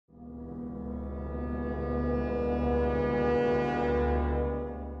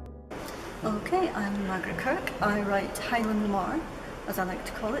Okay, I'm Margaret Kirk. I write Highland Noir, as I like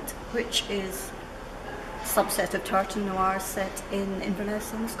to call it, which is a subset of Tartan Noir set in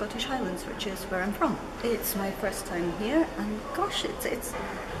Inverness in the Scottish Highlands, which is where I'm from. It's my first time here, and gosh,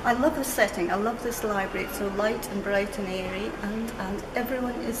 I love this setting. I love this library. It's so light and bright and airy, and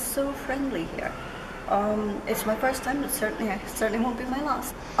everyone is so friendly here. It's my first time, but certainly won't be my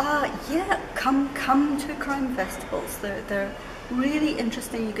last. Yeah, come to crime festivals. They're really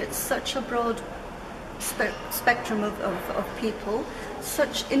interesting. You get such a broad spectrum of people,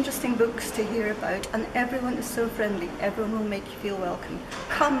 such interesting books to hear about, and everyone is so friendly. Everyone will make you feel welcome.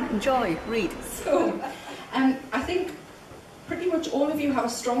 Come, enjoy, read. So, I think pretty much all of you have a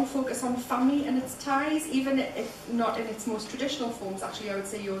strong focus on family and its ties, even if not in its most traditional forms. Actually, I would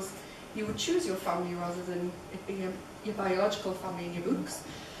say yours, you would choose your family rather than it being your biological family in your books.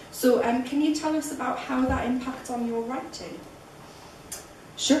 So can you tell us about how that impacts on your writing?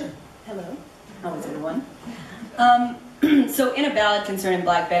 Sure. Hello. How is everyone? So in A Ballad Concerning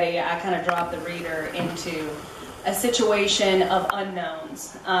Black Betty, I kind of drop the reader into a situation of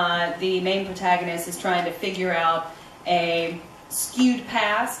unknowns. The main protagonist is trying to figure out a skewed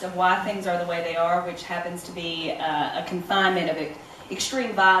past of why things are the way they are, which happens to be a confinement of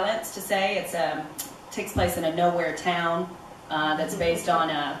extreme violence, to say. It takes place in a nowhere town that's based on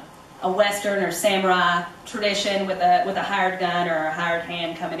a Western or samurai tradition with a hired gun or a hired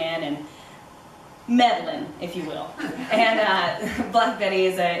hand coming in and meddling, if you will. And Black Betty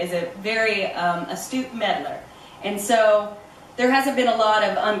is a very astute meddler. And so there hasn't been a lot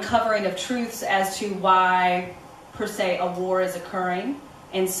of uncovering of truths as to why, per se, a war is occurring.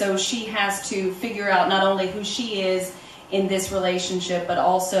 And so she has to figure out not only who she is in this relationship, but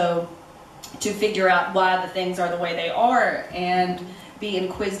also to figure out why the things are the way they are, and be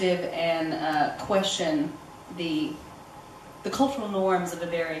inquisitive and question the cultural norms of a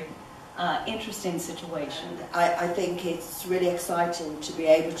very interesting situation. I think it's really exciting to be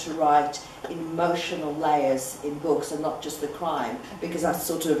able to write emotional layers in books and not just the crime, because that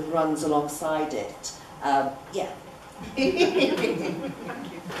sort of runs alongside it. Yeah.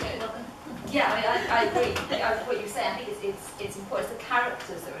 Yeah, I mean, I agree. What you say, I think it's important. It's the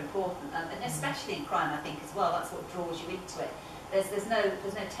characters that are important, and especially in crime, I think as well. That's what draws you into it. There's no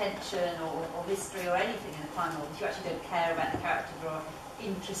tension or history or anything in a crime novel if you actually don't care about the characters or are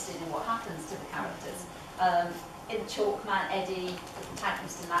interested in what happens to the characters. In Chalkman, Eddie, the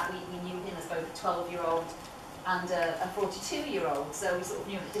protagonist in that, we knew him as both a 12-year-old and a 42-year-old. So we sort of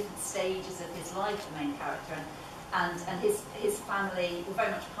knew him at different stages of his life, the main character. And his family were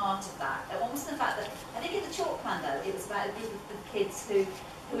very much part of that. Almost in the fact that, I think in the Chalkman though, it was about a group of kids who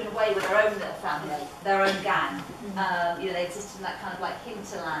in a way were their own little family, their own gang. You know, they existed in that kind of like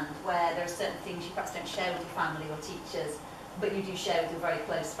hinterland where there are certain things you perhaps don't share with your family or teachers, but you do share with your very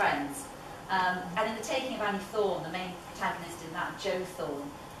close friends. And in The Taking of Annie Thorne, the main protagonist in that, Joe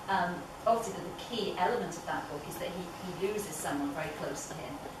Thorne, obviously the key element of that book is that he loses someone very close to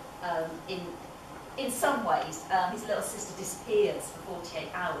him. In some ways, his little sister disappears for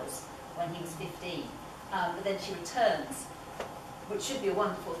 48 hours when he was 15, but then she returns, which should be a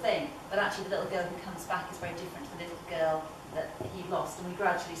wonderful thing, but actually the little girl who comes back is very different to the little girl that he lost, and we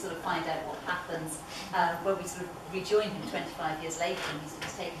gradually sort of find out what happens when we sort of rejoin him 25 years later, and he's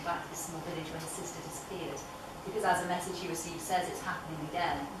taken back to this small village where his sister disappeared, because as a message he receives says it's happening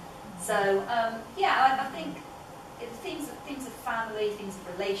again. So, yeah, I think themes of family, themes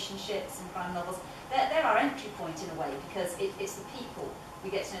of relationships in crime novels, they're our entry point in a way, because it's the people. We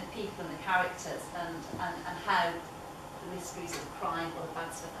get to know the people and the characters and how the mysteries of crime or the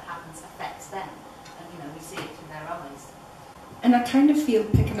bad stuff that happens affects them. And, you know, we see it through their eyes. And I kind of feel,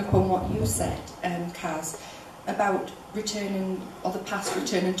 picking up on what you said, Kaz, about returning, or the past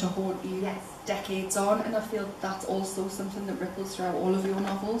returning to haunt you decades on, and I feel that's also something that ripples throughout all of your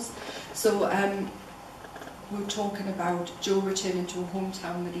novels. So we're talking about Joe returning to a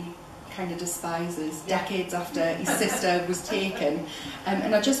hometown that he kind of despises decades after his sister was taken.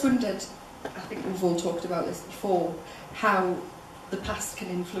 And I just wondered, I think we've all talked about this before, how the past can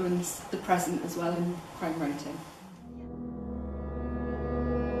influence the present as well in crime writing.